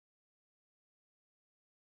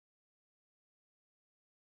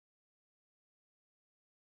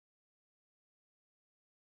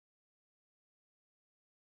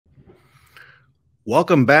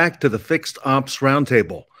Welcome back to the Fixed Ops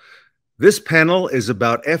Roundtable. This panel is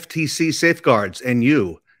about FTC safeguards and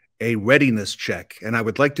you, a readiness check. And I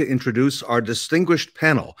would like to introduce our distinguished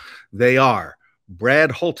panel. They are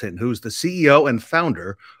Brad Holton, who's the CEO and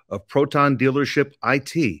founder of Proton Dealership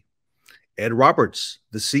IT, Ed Roberts,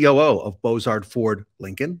 the COO of Bozard Ford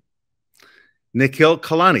Lincoln, Nikhil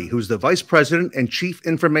Kalani, who's the Vice President and Chief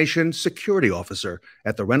Information Security Officer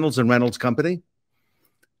at the Reynolds and Reynolds Company,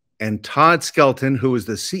 and Todd Skelton, who is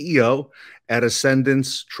the CEO at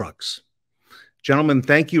Ascendance Trucks. Gentlemen,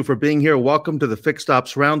 thank you for being here. Welcome to the Fixed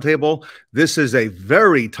Ops Roundtable. This is a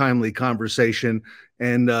very timely conversation.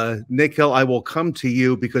 And Nikhil, I will come to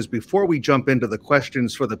you because before we jump into the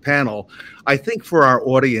questions for the panel, I think for our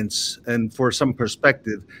audience and for some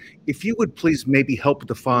perspective, if you would please maybe help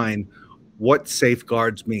define what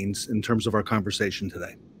safeguards means in terms of our conversation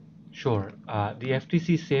today. Sure. The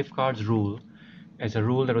FTC safeguards rule is a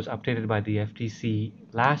rule that was updated by the FTC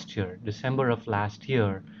last year, December of last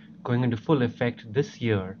year, going into full effect this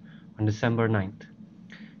year on December 9th.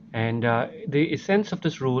 And the essence of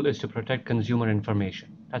this rule is to protect consumer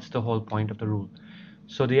information. That's the whole point of the rule.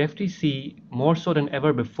 So the FTC, more so than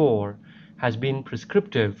ever before, has been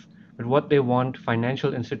prescriptive with what they want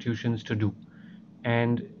financial institutions to do.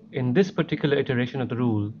 And in this particular iteration of the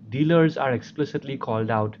rule, dealers are explicitly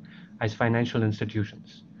called out as financial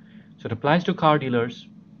institutions. So it applies to car dealers.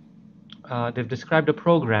 They've described a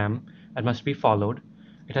program that must be followed.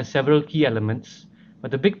 It has several key elements, but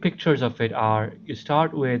the big pictures of it are you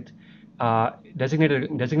start with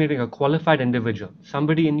designating a qualified individual,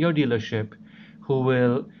 somebody in your dealership who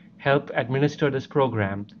will help administer this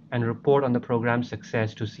program and report on the program's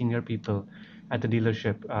success to senior people at the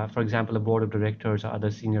dealership, for example, a board of directors or other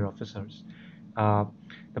senior officers.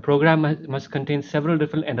 The program must contain several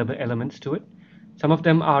different elements to it. Some of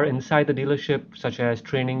them are inside the dealership, such as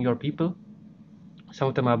training your people. Some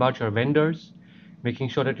of them are about your vendors, making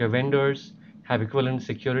sure that your vendors have equivalent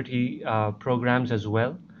security programs as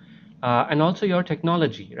well. And also your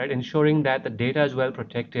technology, right? Ensuring that the data is well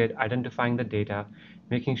protected, identifying the data,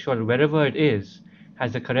 making sure that wherever it is,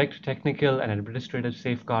 has the correct technical and administrative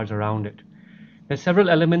safeguards around it. There's several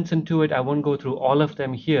elements into it. I won't go through all of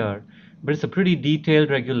them here, but it's a pretty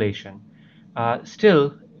detailed regulation.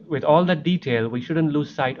 Still, with all that detail, we shouldn't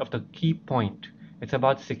lose sight of the key point. It's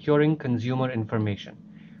about securing consumer information.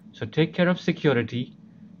 So take care of security.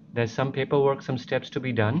 There's some paperwork, some steps to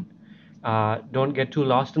be done. Don't get too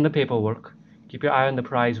lost in the paperwork. Keep your eye on the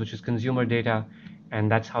prize, which is consumer data,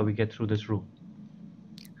 and that's how we get through this rule.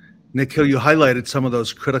 Nikhil, you highlighted some of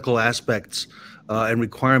those critical aspects and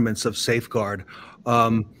requirements of safeguard.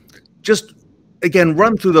 Just again,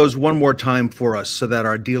 run through those one more time for us so that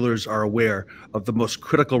our dealers are aware of the most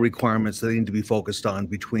critical requirements that they need to be focused on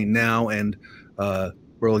between now and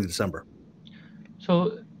early December.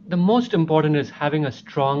 So the most important is having a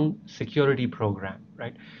strong security program,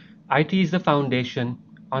 right? IT is the foundation.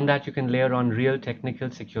 On that, you can layer on real technical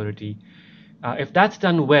security. If that's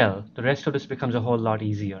done well, the rest of this becomes a whole lot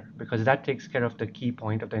easier because that takes care of the key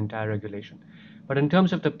point of the entire regulation. But in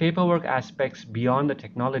terms of the paperwork aspects beyond the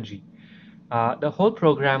technology, the whole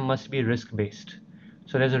program must be risk-based.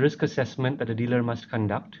 So there's a risk assessment that the dealer must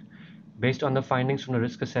conduct. Based on the findings from the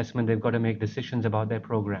risk assessment, they've got to make decisions about their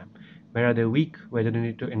program. Where are they weak? Where do they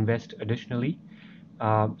need to invest additionally?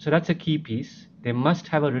 So that's a key piece. They must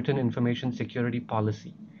have a written information security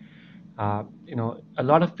policy. A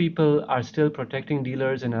lot of people are still protecting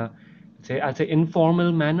dealers in I'd say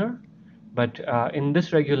informal manner, but in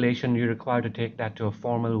this regulation, you're required to take that to a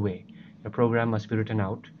formal way. The program must be written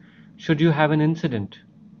out. Should you have an incident,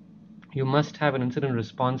 you must have an incident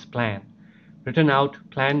response plan written out,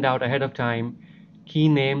 planned out ahead of time, key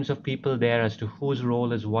names of people there as to whose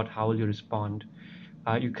role is what, how will you respond.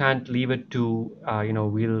 You can't leave it to,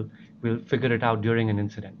 we'll figure it out during an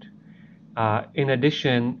incident. In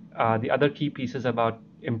addition, the other key piece is about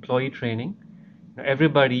employee training.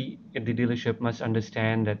 Everybody at the dealership must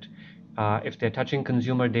understand that if they're touching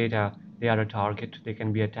consumer data, they are a target. They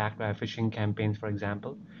can be attacked by phishing campaigns, for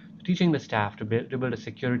example. Teaching the staff to build a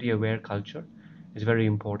security-aware culture is very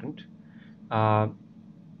important.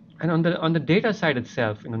 And on the data side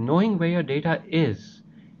itself, knowing where your data is,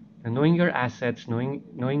 and knowing your assets,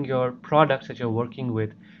 knowing your products that you're working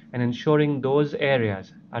with, and ensuring those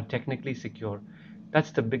areas are technically secure,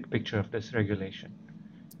 that's the big picture of this regulation.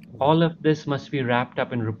 All of this must be wrapped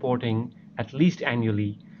up in reporting at least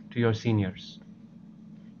annually to your seniors.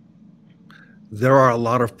 There are a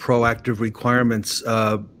lot of proactive requirements.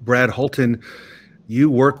 Brad Holton, you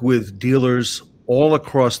work with dealers all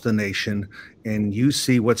across the nation. and you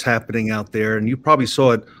see what's happening out there, and you probably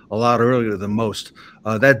saw it a lot earlier than most.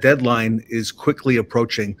 That deadline is quickly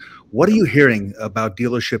approaching. What are you hearing about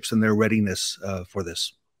dealerships and their readiness for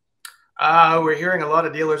this? We're hearing a lot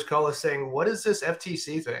of dealers call us saying, "What is this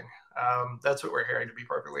FTC thing?" That's what we're hearing, to be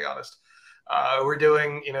perfectly honest. We're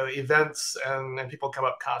doing, events, and people come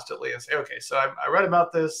up constantly and say, "Okay, so I read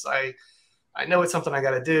about this. I know it's something I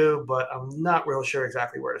got to do, but I'm not real sure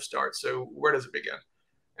exactly where to start. So where does it begin?"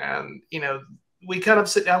 And we kind of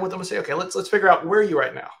sit down with them and say, "Okay, let's figure out where are you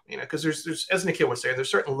right now." Because there's, as Nikhil was saying,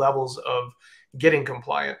 there's certain levels of getting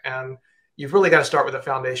compliant, and you've really got to start with a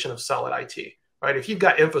foundation of solid IT, right? If you've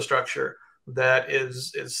got infrastructure that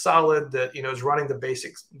is solid, that is running the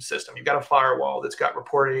basic system, you've got a firewall that's got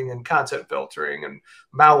reporting and content filtering and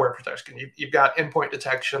malware protection, you've got endpoint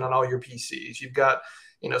detection on all your PCs, you've got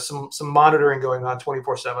some monitoring going on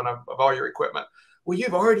 24/7 of all your equipment. Well,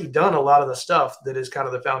 you've already done a lot of the stuff that is kind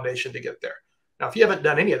of the foundation to get there. Now, if you haven't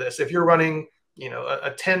done any of this, if you're running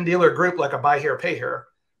a 10 dealer group like a buy here pay here,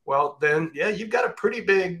 well, then yeah, you've got a pretty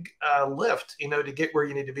big lift to get where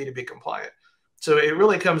you need to be compliant. So it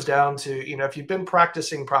really comes down to, if you've been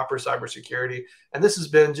practicing proper cybersecurity, and this has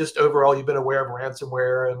been just overall, you've been aware of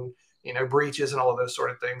ransomware and, breaches and all of those sort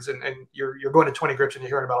of things. And you're going to 20 groups and you're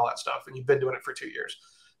hearing about all that stuff, and you've been doing it for 2 years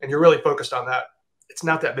and you're really focused on that. It's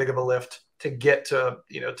not that big of a lift to get to,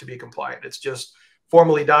 to be compliant. It's just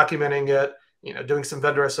formally documenting it, doing some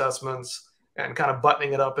vendor assessments and kind of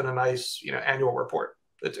buttoning it up in a nice, annual report.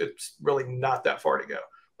 It's really not that far to go.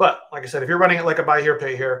 But like I said, if you're running it like a buy here,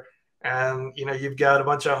 pay here, and you've got a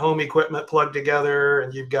bunch of home equipment plugged together,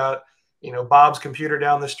 and you've got Bob's computer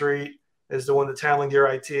down the street is the one that's handling your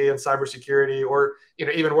IT and cybersecurity, or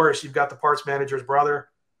even worse, you've got the parts manager's brother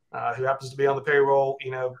who happens to be on the payroll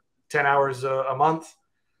 10 hours a month,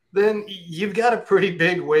 then you've got a pretty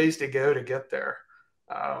big ways to go to get there.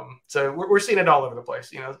 So we're seeing it all over the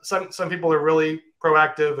place. Some people are really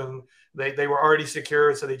proactive and they were already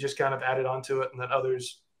secure, so they just kind of added on to it, and then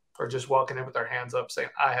others are just walking in with their hands up saying,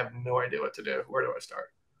 "I have no idea what to do. Where do I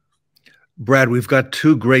start?" Brad, we've got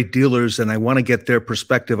two great dealers, and I want to get their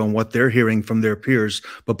perspective on what they're hearing from their peers.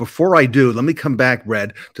 But before I do, let me come back,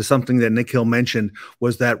 Brad, to something that Nikhil mentioned,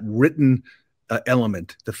 was that written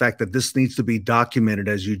element, the fact that this needs to be documented,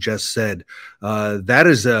 as you just said. That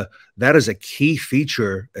is a key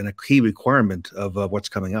feature and a key requirement of what's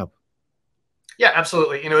coming up. Yeah,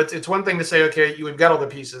 absolutely. It's one thing to say, okay, we've got all the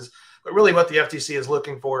pieces, but really what the FTC is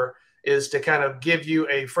looking for is to kind of give you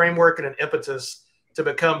a framework and an impetus to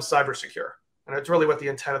become cyber secure. And it's really what the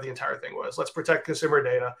intent of the entire thing was. Let's protect consumer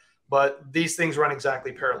data, but these things run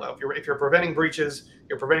exactly parallel. If you're preventing breaches,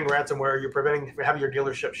 you're preventing ransomware, you're preventing having your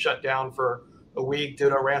dealership shut down for a week due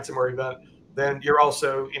to a ransomware event, then you're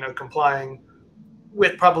also complying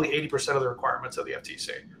with probably 80% of the requirements of the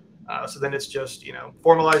FTC. So then it's just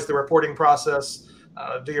formalize the reporting process,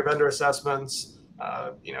 do your vendor assessments,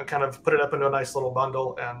 kind of put it up into a nice little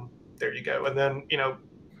bundle, and there you go. And then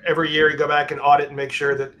every year you go back and audit and make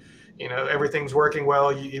sure that everything's working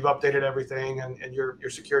well. You've updated everything, and your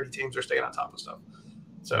security teams are staying on top of stuff.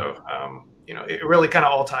 So it really kind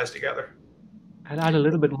of all ties together. I'll add a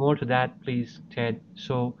little bit more to that, please, Ted.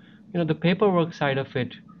 So, the paperwork side of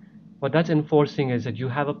it, what that's enforcing is that you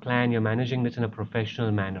have a plan, you're managing this in a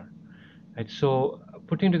professional manner, right? So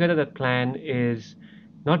putting together that plan is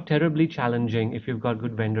not terribly challenging if you've got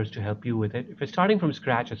good vendors to help you with it. If you're starting from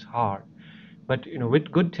scratch, it's hard. But,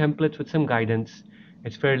 with good templates, with some guidance,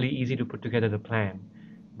 it's fairly easy to put together the plan.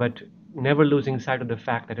 But never losing sight of the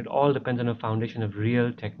fact that it all depends on a foundation of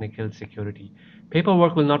real technical security.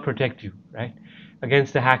 Paperwork will not protect you, right,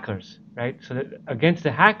 against the hackers, right? So that against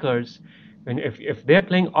the hackers, if they're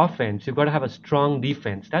playing offense, you've got to have a strong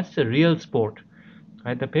defense. That's the real sport,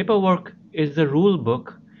 right? The paperwork is the rule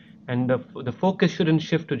book, and the focus shouldn't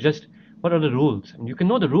shift to just what are the rules. And you can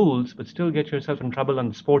know the rules, but still get yourself in trouble on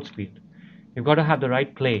the sports field. You've got to have the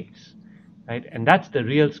right plays. Right? And that's the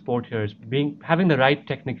real sport here, is having the right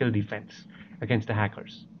technical defense against the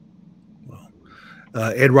hackers. Well,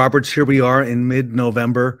 Ed Roberts, here we are in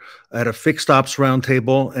mid-November at a fixed ops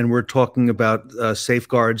roundtable, and we're talking about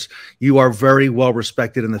safeguards. You are very well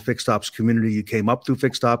respected in the fixed ops community. You came up through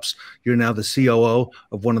fixed ops. You're now the COO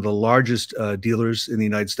of one of the largest dealers in the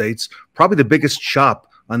United States, probably the biggest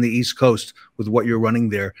shop on the East Coast with what you're running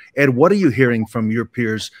there. Ed, what are you hearing from your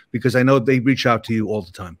peers? Because I know they reach out to you all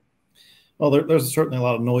the time. Well, there's certainly a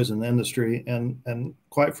lot of noise in the industry, and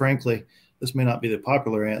quite frankly, this may not be the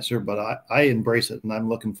popular answer, but I embrace it, and I'm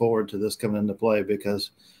looking forward to this coming into play, because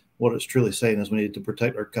what it's truly saying is we need to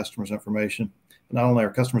protect our customers' information. And not only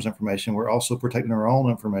our customers' information, we're also protecting our own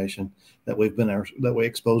information that we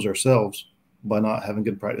expose ourselves by not having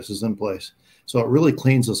good practices in place. So it really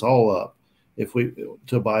cleans us all up if we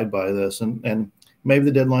to abide by this. And maybe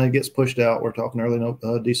the deadline gets pushed out. We're talking early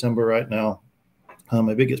December right now.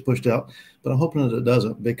 Maybe it gets pushed out, but I'm hoping that it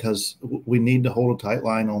doesn't, because we need to hold a tight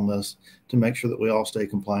line on this to make sure that we all stay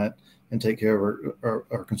compliant and take care of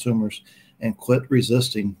our consumers and quit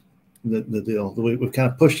resisting the deal. We've kind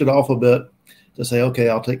of pushed it off a bit to say, okay,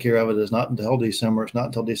 I'll take care of it. It's not until December. It's not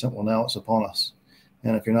until December. Well, now it's upon us.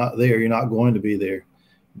 And if you're not there, you're not going to be there,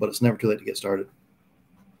 but it's never too late to get started.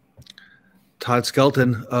 Todd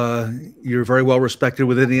Skelton, you're very well respected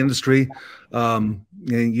within the industry. And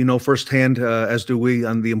you know firsthand, as do we,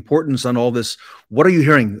 on the importance on all this. What are you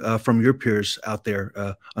hearing from your peers out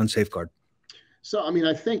there on Safeguard? So, I mean,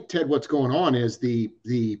 I think, Ted, what's going on is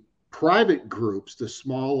the private groups, the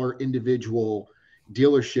smaller individual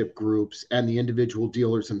dealership groups and the individual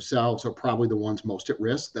dealers themselves are probably the ones most at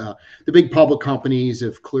risk. The big public companies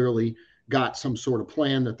have clearly got some sort of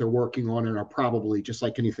plan that they're working on and are probably, just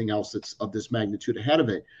like anything else that's of this magnitude, ahead of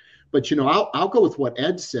it. But, you know, I'll go with what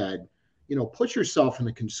Ed said. You know, put yourself in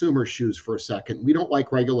the consumer's shoes for a second. We don't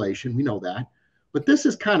like regulation. We know that. But this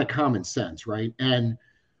is kind of common sense, right? And,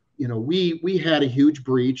 you know, we had a huge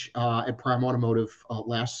breach at Prime Automotive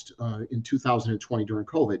in 2020 during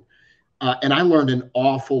COVID. And I learned an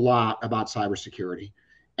awful lot about cybersecurity.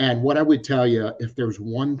 And what I would tell you, if there's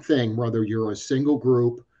one thing, whether you're a single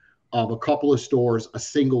group of a couple of stores, a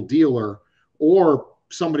single dealer, or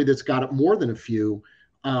somebody that's got more than a few,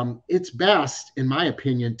 it's best, in my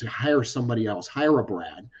opinion, to hire somebody else, hire a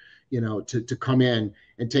Brad, you know, to come in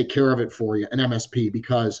and take care of it for you, an MSP,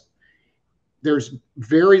 because there's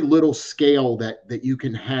very little scale that you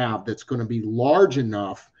can have that's going to be large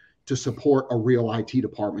enough to support a real IT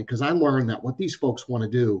department. Because I learned that what these folks want to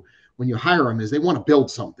do when you hire them is they want to build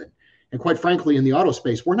something. And quite frankly, in the auto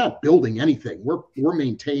space, we're not building anything. We're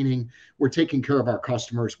maintaining, we're taking care of our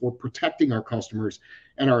customers, we're protecting our customers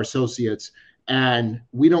and our associates. And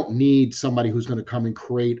we don't need somebody who's going to come and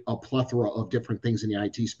create a plethora of different things in the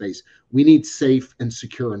IT space. We need safe and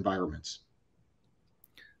secure environments.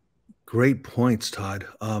 Great points, Todd.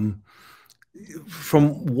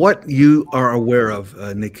 From what you are aware of,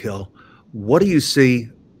 Nick Hill, what do you see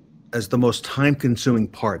as the most time-consuming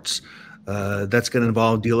parts that's going to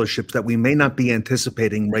involve dealerships that we may not be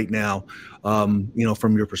anticipating right now, you know,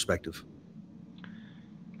 from your perspective?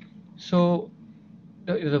 So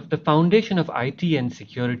the foundation of IT and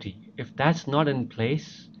security, if that's not in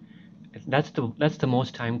place, that's the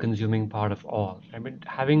most time-consuming part of all. I mean,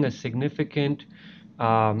 having a significant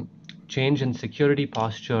change in security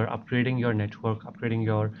posture, upgrading your network, upgrading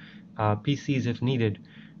your PCs if needed,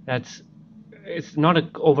 it's not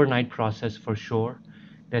an overnight process for sure.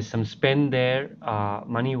 There's some spend there,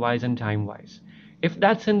 money-wise and time-wise. If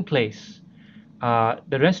that's in place,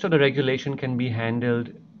 the rest of the regulation can be handled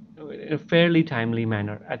in a fairly timely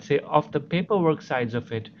manner. I'd say off the paperwork sides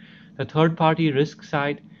of it, the third-party risk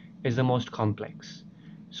side is the most complex.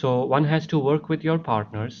 So one has to work with your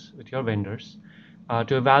partners, with your vendors,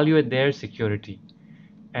 to evaluate their security.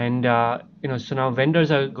 And, you know, so now vendors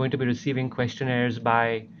are going to be receiving questionnaires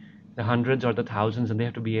by the hundreds or the thousands, and they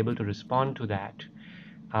have to be able to respond to that.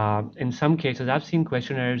 In some cases, I've seen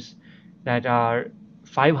questionnaires that are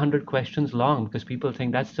 500 questions long because people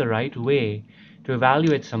think that's the right way to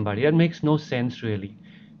evaluate somebody. That makes no sense really,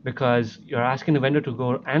 because you're asking the vendor to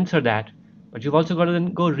go answer that, but you've also got to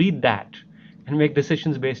then go read that and make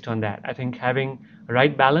decisions based on that. I think having a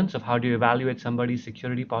right balance of how do you evaluate somebody's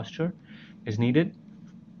security posture is needed.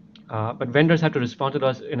 But vendors have to respond to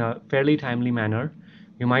those in a fairly timely manner.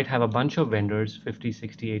 You might have a bunch of vendors, 50,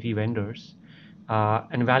 60, 80 vendors,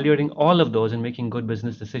 and evaluating all of those and making good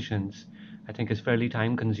business decisions, I think is fairly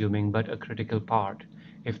time consuming, but a critical part.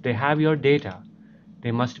 If they have your data,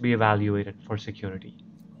 they must be evaluated for security.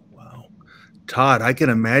 Wow. Todd, I can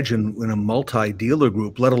imagine in a multi-dealer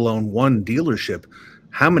group, let alone one dealership,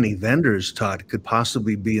 how many vendors, Todd, could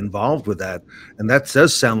possibly be involved with that? And that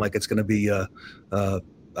does sound like it's going to be a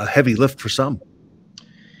heavy lift for some.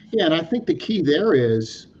 Yeah, and I think the key there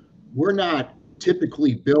is we're not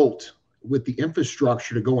typically built with the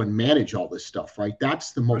infrastructure to go and manage all this stuff, right?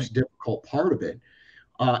 That's the most difficult part of it,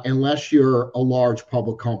 unless you're a large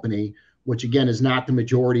public company, which again is not the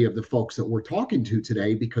majority of the folks that we're talking to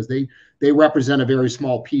today, because they represent a very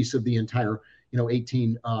small piece of the entire,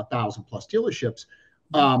 18,000 plus dealerships.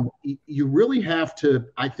 You really have to,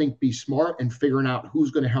 I think, be smart in figuring out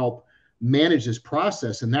who's going to help manage this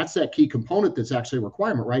process. And that's that key component that's actually a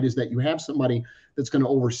requirement, right? Is that you have somebody that's going to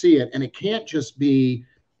oversee it. And it can't just be,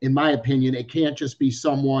 in my opinion, it can't just be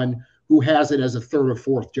someone who has it as a third or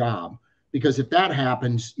fourth job, because if that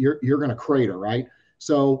happens, you're going to crater, right?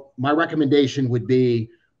 So my recommendation would be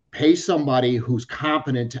pay somebody who's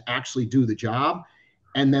competent to actually do the job,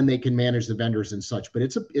 and then they can manage the vendors and such. But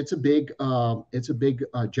it's a big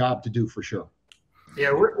job to do for sure.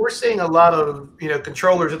 Yeah, we're seeing a lot of,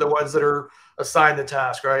 controllers are the ones that are assigned the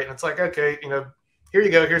task, right? And it's like, okay, here you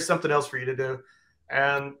go, here's something else for you to do.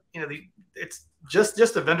 And it's just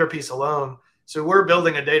the vendor piece alone. So we're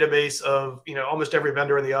building a database of almost every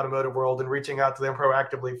vendor in the automotive world and reaching out to them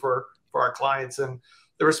proactively for our clients. And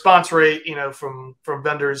the response rate, from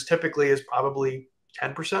vendors typically is probably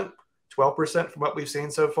 10%, 12% from what we've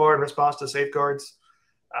seen so far in response to safeguards.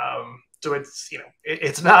 So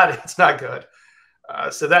it's not good.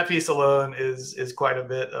 So that piece alone is quite a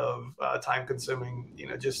bit of time consuming,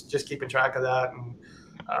 just keeping track of that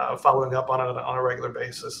and following up on it on a regular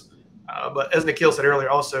basis. But as Nikhil said earlier,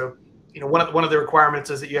 also, one of the requirements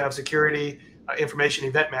is that you have security information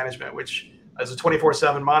event management, which is a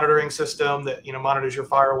 24/7 monitoring system that monitors your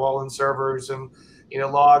firewall and servers and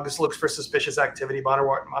logs, looks for suspicious activity,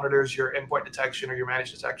 monitors your endpoint detection or your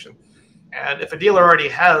managed detection. And if a dealer already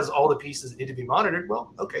has all the pieces that need to be monitored,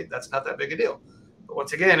 well, okay, that's not that big a deal. But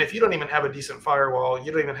once again, if you don't even have a decent firewall,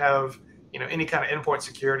 you don't even have any kind of endpoint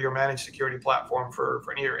security or managed security platform for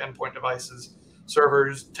any of your endpoint devices,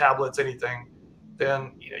 servers, tablets, anything,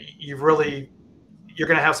 then you're going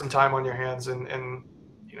to have some time on your hands, and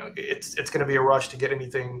it's going to be a rush to get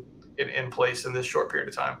anything in place in this short period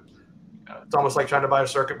of time. It's almost like trying to buy a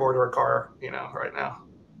circuit board or a car, right now.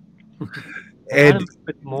 Ed,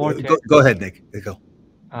 go ahead, Nick. Go.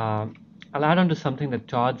 I'll add on to something that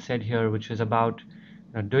Todd said here, which is about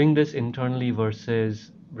doing this internally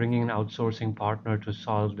versus bringing an outsourcing partner to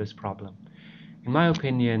solve this problem. In my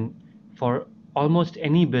opinion, for almost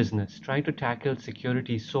any business, trying to tackle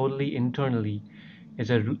security solely internally is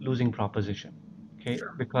a losing proposition. Okay,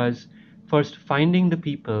 sure. Because first, finding the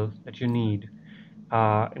people that you need,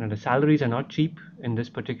 the salaries are not cheap in this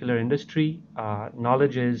particular industry.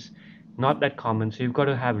 Knowledge is not that common, so you've got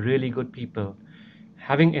to have really good people.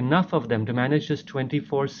 Having enough of them to manage this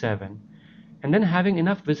 24/7, and then having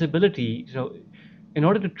enough visibility. So, in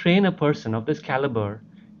order to train a person of this caliber,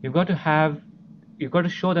 you've got to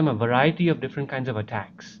show them a variety of different kinds of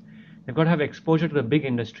attacks. They've got to have exposure to the big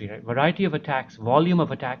industry, right? Variety of attacks, volume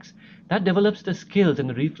of attacks. That develops the skills and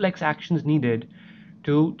the reflex actions needed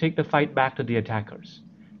to take the fight back to the attackers,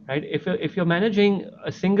 right? If you're managing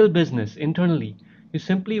a single business internally, you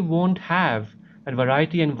simply won't have that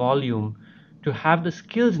variety and volume to have the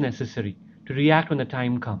skills necessary to react when the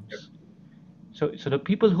time comes. So the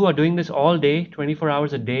people who are doing this all day, 24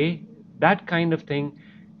 hours a day, that kind of thing,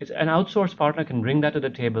 is an outsourced partner can bring that to the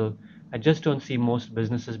table. I just don't see most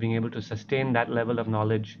businesses being able to sustain that level of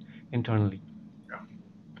knowledge internally.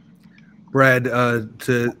 Brad,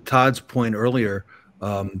 to Todd's point earlier,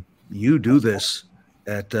 you do this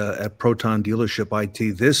at Proton Dealership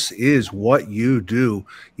IT. This is what you do.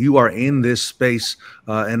 You are in this space,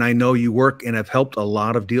 and I know you work and have helped a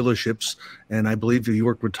lot of dealerships, and I believe you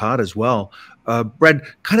work with Todd as well. Brad,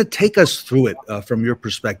 kind of take us through it from your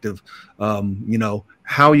perspective,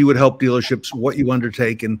 how you would help dealerships, what you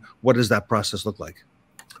undertake, and what does that process look like?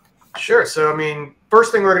 Sure. So,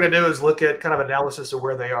 first thing we're going to do is look at kind of analysis of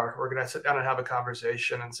where they are. We're going to sit down and have a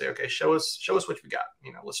conversation and say, okay, show us what you got.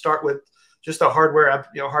 Let's start with just a hardware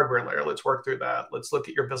layer. Let's work through that. Let's look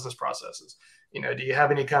at your business processes. Do you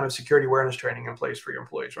have any kind of security awareness training in place for your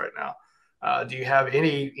employees right now? Do you have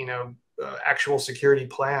any, actual security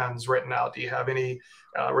plans written out? Do you have any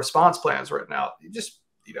response plans written out? You just,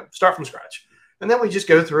 start from scratch. And then we just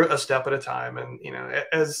go through a step at a time. And,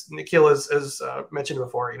 as Nikhil has mentioned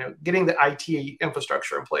before, getting the IT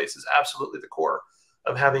infrastructure in place is absolutely the core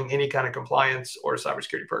of having any kind of compliance or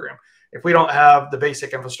cybersecurity program. If we don't have the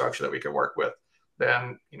basic infrastructure that we can work with,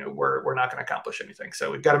 then, we're not going to accomplish anything.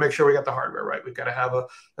 So we've got to make sure we got the hardware right. We've got to have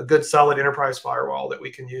a good, solid enterprise firewall that we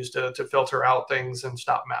can use to filter out things and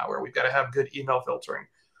stop malware. We've got to have good email filtering.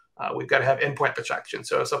 We've got to have endpoint protection.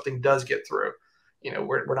 So if something does get through,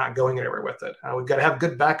 we're not going anywhere with it. We've got to have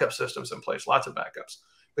good backup systems in place, lots of backups.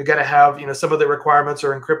 We've got to have, some of the requirements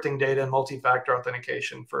are encrypting data and multi-factor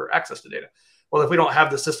authentication for access to data. Well, if we don't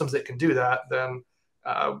have the systems that can do that, then,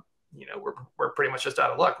 we're pretty much just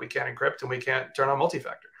out of luck. We can't encrypt and we can't turn on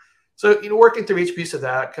multi-factor. So, working through each piece of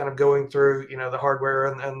that, kind of going through, the hardware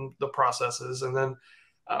and the processes, and then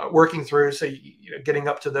working through, getting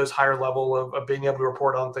up to those higher level of being able to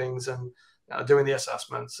report on things and doing the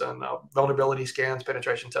assessments and vulnerability scans,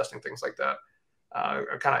 penetration testing, things like that,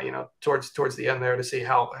 are kind of, towards the end there to see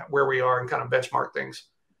where we are and kind of benchmark things.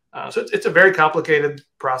 So it's a very complicated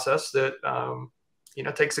process that,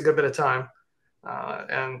 takes a good bit of time.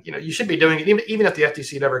 And you should be doing it even if the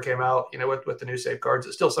FTC never came out. With the new safeguards,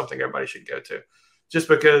 it's still something everybody should go to, just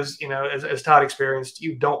because as Todd experienced,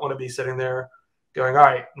 you don't want to be sitting there going, all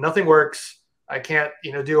right, nothing works. I can't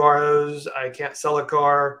do ROs. I can't sell a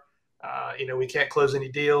car. We can't close any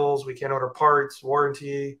deals. We can't order parts,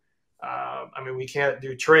 warranty. We can't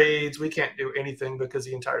do trades. We can't do anything because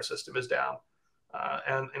the entire system is down.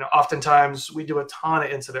 And oftentimes we do a ton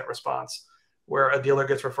of incident response where a dealer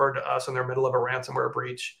gets referred to us in the middle of a ransomware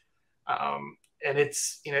breach. And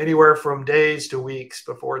it's anywhere from days to weeks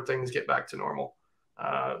before things get back to normal.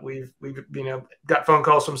 We've got phone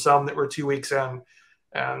calls from some that were 2 weeks in,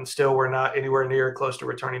 and still we're not anywhere near close to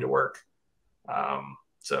returning to work.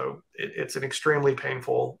 So it's an extremely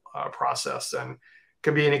painful process, and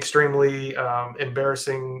can be an extremely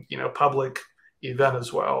embarrassing, public event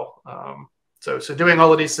as well. So doing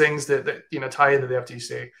all of these things that tie into the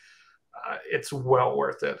FTC, it's well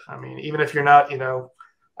worth it. Even if you're not,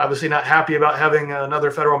 obviously not happy about having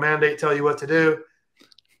another federal mandate tell you what to do,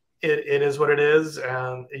 it is what it is,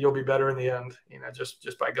 and you'll be better in the end,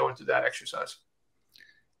 just by going through that exercise.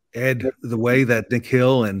 Ed, the way that Nick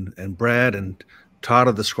Hill and Brad and Todd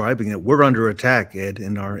are describing it, we're under attack, Ed,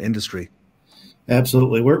 in our industry.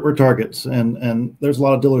 Absolutely. We're targets, and there's a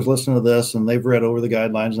lot of dealers listening to this, and they've read over the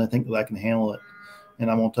guidelines, and I think that I can handle it.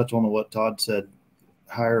 And I won't touch on what Todd said.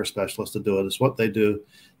 Hire a specialist to do it. It's what they do.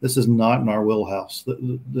 This is not in our wheelhouse.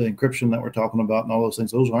 The encryption that we're talking about and all those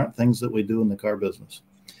things, those aren't things that we do in the car business.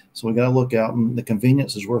 So we got to look out, and the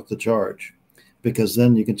convenience is worth the charge, because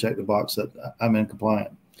then you can check the box that I'm in compliant.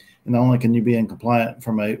 And not only can you be in compliant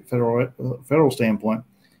from a federal standpoint,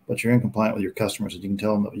 but you're in compliant with your customers, and you can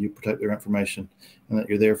tell them that you protect their information and that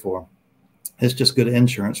you're there for them. It's just good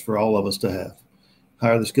insurance for all of us to have.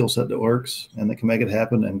 Hire the skill set that works and that can make it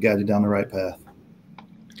happen and guide you down the right path.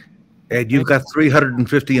 Ed, you've got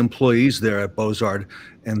 350 employees there at Bozard,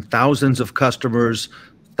 and thousands of customers,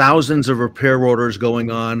 thousands of repair orders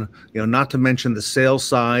going on, not to mention the sales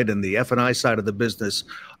side and the F&I side of the business.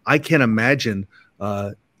 I can't imagine,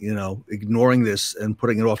 ignoring this and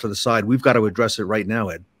putting it off to the side. We've got to address it right now,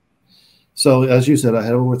 Ed. So as you said, I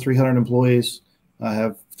had over 300 employees. I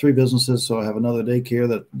have 3 businesses, so I have another daycare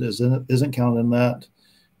that isn't counted in that.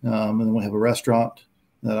 And then we have a restaurant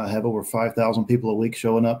that I have over 5,000 people a week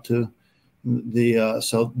showing up to.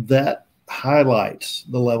 So that highlights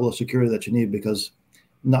the level of security that you need, because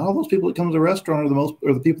not all those people that come to the restaurant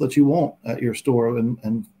are the people that you want at your store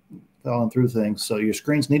and following through things. So your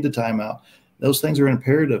screens need to time out. Those things are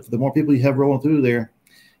imperative. The more people you have rolling through there,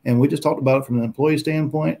 and we just talked about it from an employee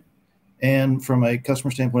standpoint and from a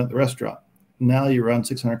customer standpoint at the restaurant. Now you run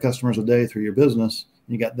 600 customers a day through your business.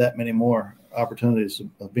 You got that many more opportunities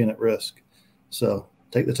of being at risk. So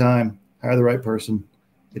take the time, hire the right person,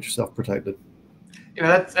 get yourself protected.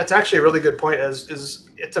 That's actually a really good point. Is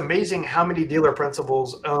it's amazing how many dealer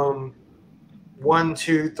principals own 1,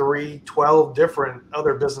 2, 3, 12 different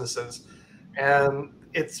other businesses. And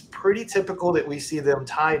it's pretty typical that we see them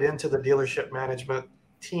tied into the dealership management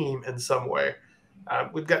team in some way.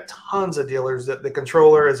 We've got tons of dealers that the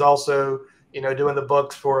controller is also, doing the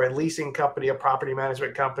books for a leasing company, a property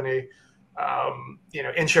management company,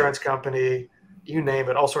 insurance company, you name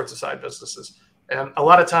it, all sorts of side businesses. And a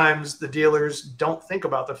lot of times the dealers don't think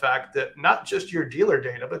about the fact that not just your dealer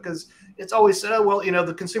data, because it's always said, oh, well,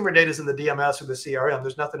 the consumer data is in the DMS or the CRM.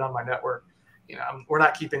 There's nothing on my network. We're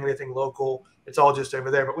not keeping anything local. It's all just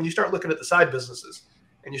over there. But when you start looking at the side businesses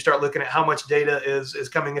and you start looking at how much data is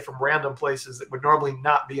coming in from random places that would normally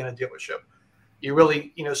not be in a dealership, you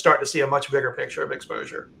really, start to see a much bigger picture of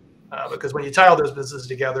exposure. Because when you tie all those businesses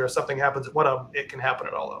together, if something happens at one of them, it can happen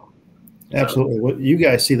at all of them. Absolutely. What you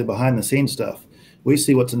guys see the behind the scenes stuff. We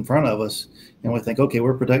see what's in front of us and we think, okay,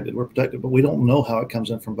 we're protected, but we don't know how it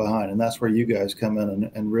comes in from behind. And that's where you guys come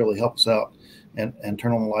in and really help us out and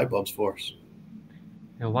turn on the light bulbs for us.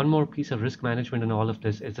 One more piece of risk management in all of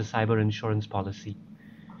this is the cyber insurance policy.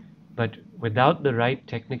 But without the right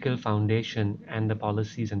technical foundation and the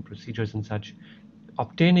policies and procedures and such,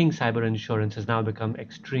 obtaining cyber insurance has now become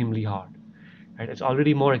extremely hard. Right? It's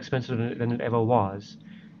already more expensive than it ever was.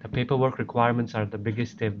 The paperwork requirements are the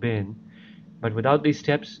biggest they've been. But without these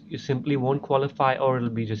steps, you simply won't qualify, or it'll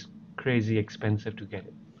be just crazy expensive to get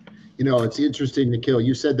it. It's interesting, Nikhil,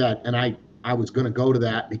 you said that, and I was going to go to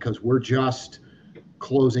that because we're just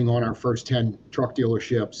closing on our first 10 truck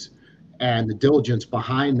dealerships, and the diligence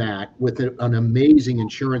behind that with an amazing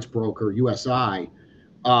insurance broker, USI,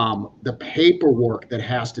 the paperwork that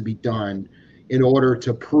has to be done in order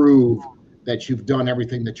to prove that you've done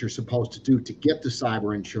everything that you're supposed to do to get the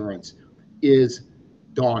cyber insurance is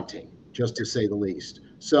daunting, just to say the least.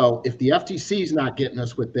 So if the FTC is not getting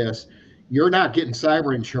us with this, you're not getting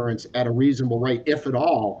cyber insurance at a reasonable rate, if at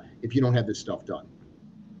all, if you don't have this stuff done.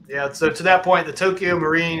 Yeah. So to that point, the Tokyo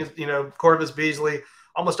Marine, Corvus Beasley,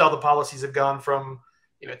 almost all the policies have gone from,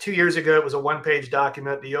 2 years ago, it was a one-page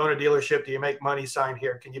document. Do you own a dealership? Do you make money? Sign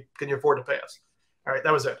here. Can you afford to pay us? All right.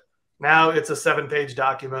 That was it. Now it's a 7-page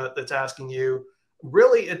document that's asking you,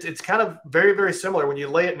 really, it's kind of very, very similar. When you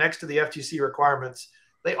lay it next to the FTC requirements,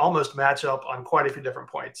 they almost match up on quite a few different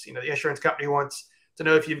points. The insurance company wants to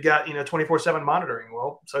know if you've got, 24/7 monitoring.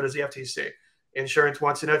 Well, so does the FTC. Insurance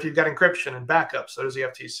wants to know if you've got encryption and backup. So does the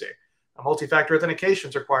FTC. A multi-factor authentication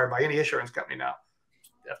is required by any insurance company now.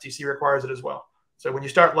 The FTC requires it as well. So when you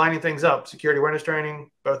start lining things up, security awareness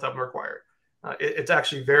training, both of them required. It's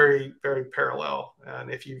actually very, very parallel.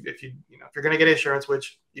 And if you're going to get insurance,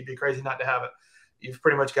 which you'd be crazy not to have it, you've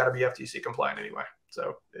pretty much got to be FTC compliant anyway.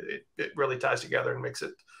 So it really ties together and makes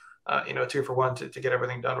it, 2-for-1 to get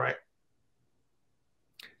everything done right.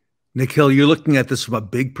 Nikhil, you're looking at this from a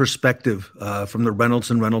big perspective from the Reynolds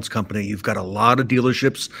and Reynolds company. You've got a lot of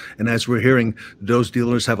dealerships, and as we're hearing, those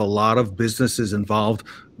dealers have a lot of businesses involved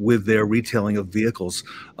with their retailing of vehicles.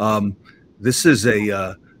 This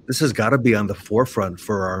has got to be on the forefront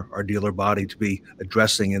for our dealer body to be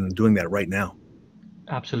addressing and doing that right now.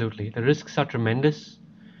 Absolutely. The risks are tremendous,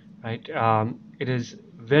 right? It is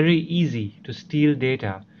very easy to steal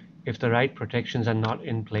data if the right protections are not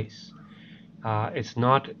in place. It's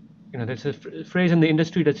not, there's a phrase in the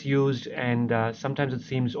industry that's used, and sometimes it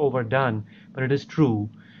seems overdone, but it is true.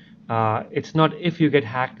 It's not if you get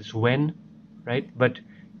hacked, it's when, right? But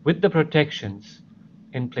with the protections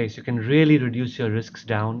in place, you can really reduce your risks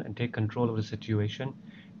down and take control of the situation.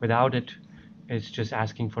 Without it, it's just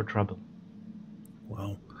asking for trouble.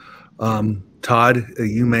 Wow. Todd,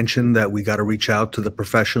 you mentioned that we got to reach out to the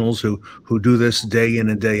professionals who do this day in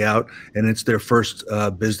and day out, and it's their first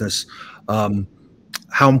business.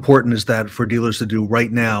 How important is that for dealers to do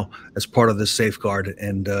right now as part of this safeguard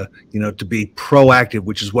and, to be proactive,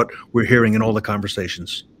 which is what we're hearing in all the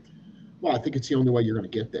conversations? Well, I think it's the only way you're going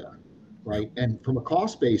to get there, right? And from a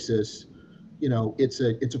cost basis, it's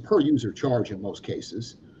a per user charge in most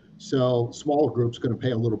cases. So smaller groups going to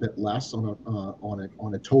pay a little bit less on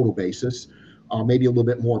a total basis, maybe a little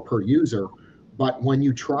bit more per user. But when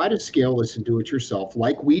you try to scale this and do it yourself,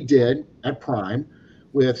 like we did at Prime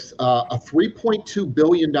with a $3.2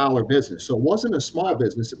 billion business. So it wasn't a small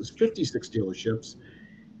business. It was 56 dealerships.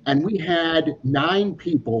 And we had 9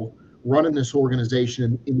 people running this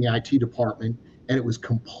organization in the IT department, and it was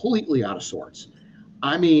completely out of sorts.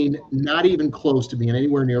 I mean, not even close to being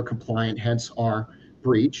anywhere near compliant, hence our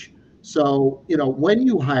breach. So, when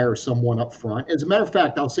you hire someone up front, as a matter of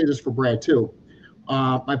fact, I'll say this for Brad too.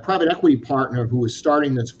 My private equity partner who is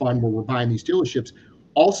starting this fund where we're buying these dealerships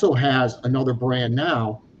also has another brand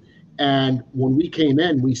now. And when we came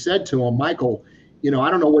in, we said to him, Michael, I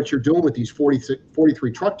don't know what you're doing with these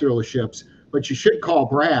 43 truck dealerships, but you should call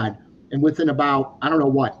Brad. And within about, I don't know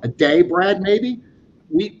what, a day, Brad, maybe,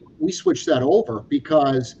 we switched that over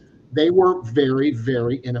because they were very,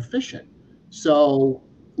 very inefficient. So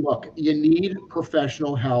look, you need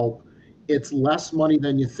professional help. It's less money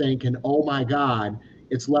than you think. And oh my God,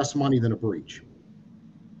 it's less money than a breach.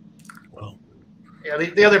 Well, yeah,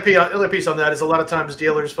 the other piece on that is a lot of times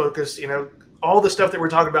dealers focus, all the stuff that we're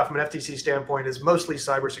talking about from an FTC standpoint is mostly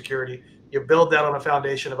cybersecurity. You build that on a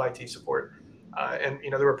foundation of IT support and,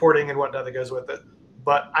 the reporting and whatnot that goes with it.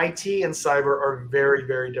 But IT and cyber are very,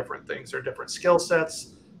 very different things. They're different skill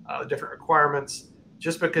sets, different requirements.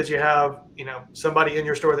 Just because you have, somebody in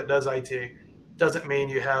your store that does IT doesn't mean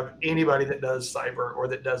you have anybody that does cyber or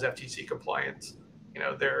that does FTC compliance.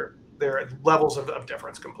 They're levels of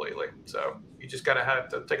difference completely. So you just got to have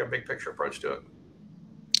to take a big picture approach to it.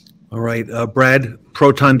 All right, Brad,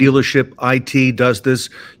 Proton Dealership IT does this.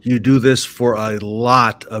 You do this for a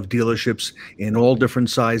lot of dealerships in all different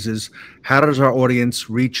sizes. How does our audience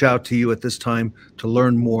reach out to you at this time to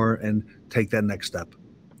learn more and take that next step?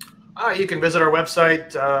 You can visit our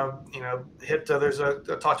website. There's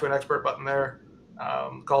a talk to an expert button there.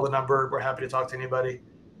 Call the number. We're happy to talk to anybody.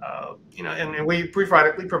 And we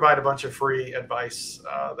provide a bunch of free advice.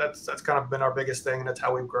 That's kind of been our biggest thing, and that's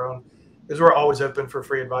how we've grown. Because we're always open for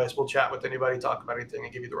free advice. We'll chat with anybody, talk about anything,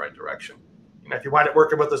 and give you the right direction. If you wind up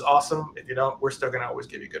working with us, awesome. If you don't, we're still going to always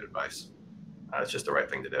give you good advice. It's just the right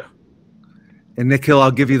thing to do. And Nikhil,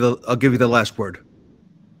 I'll give you the last word.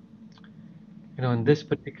 In this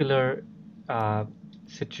particular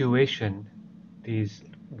situation, these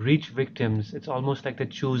breach victims, it's almost like they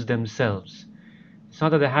choose themselves. It's not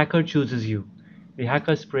that the hacker chooses you. The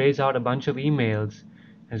hacker sprays out a bunch of emails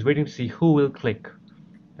and is waiting to see who will click.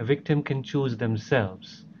 The victim can choose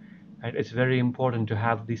themselves. right? It's very important to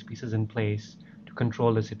have these pieces in place to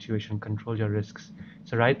control the situation, control your risks.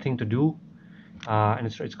 It's the right thing to do, and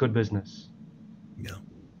it's good business. Yeah,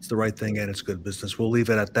 it's the right thing and it's good business. We'll leave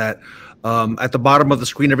it at that. At the bottom of the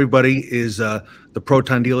screen, everybody, is the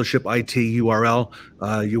Proton Dealership IT URL.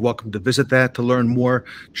 You're welcome to visit that to learn more.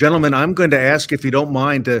 Gentlemen, I'm going to ask, if you don't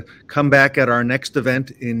mind, to come back at our next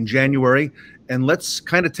event in January, and let's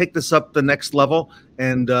kind of take this up the next level,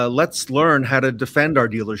 and let's learn how to defend our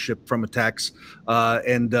dealership from attacks,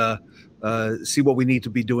 and see what we need to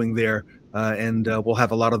be doing there. And we'll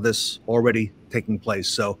have a lot of this already taking place.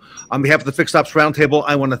 So on behalf of the Fixed Ops Roundtable,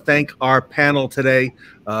 I want to thank our panel today,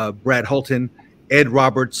 Brad Holton, Ed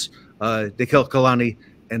Roberts, Nikhil Kalani,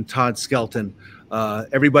 and Todd Skelton.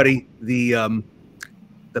 Everybody, the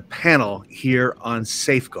panel here on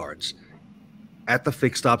safeguards at the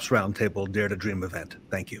Fixed Ops Roundtable Dare to Dream event.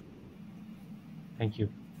 Thank you. Thank you.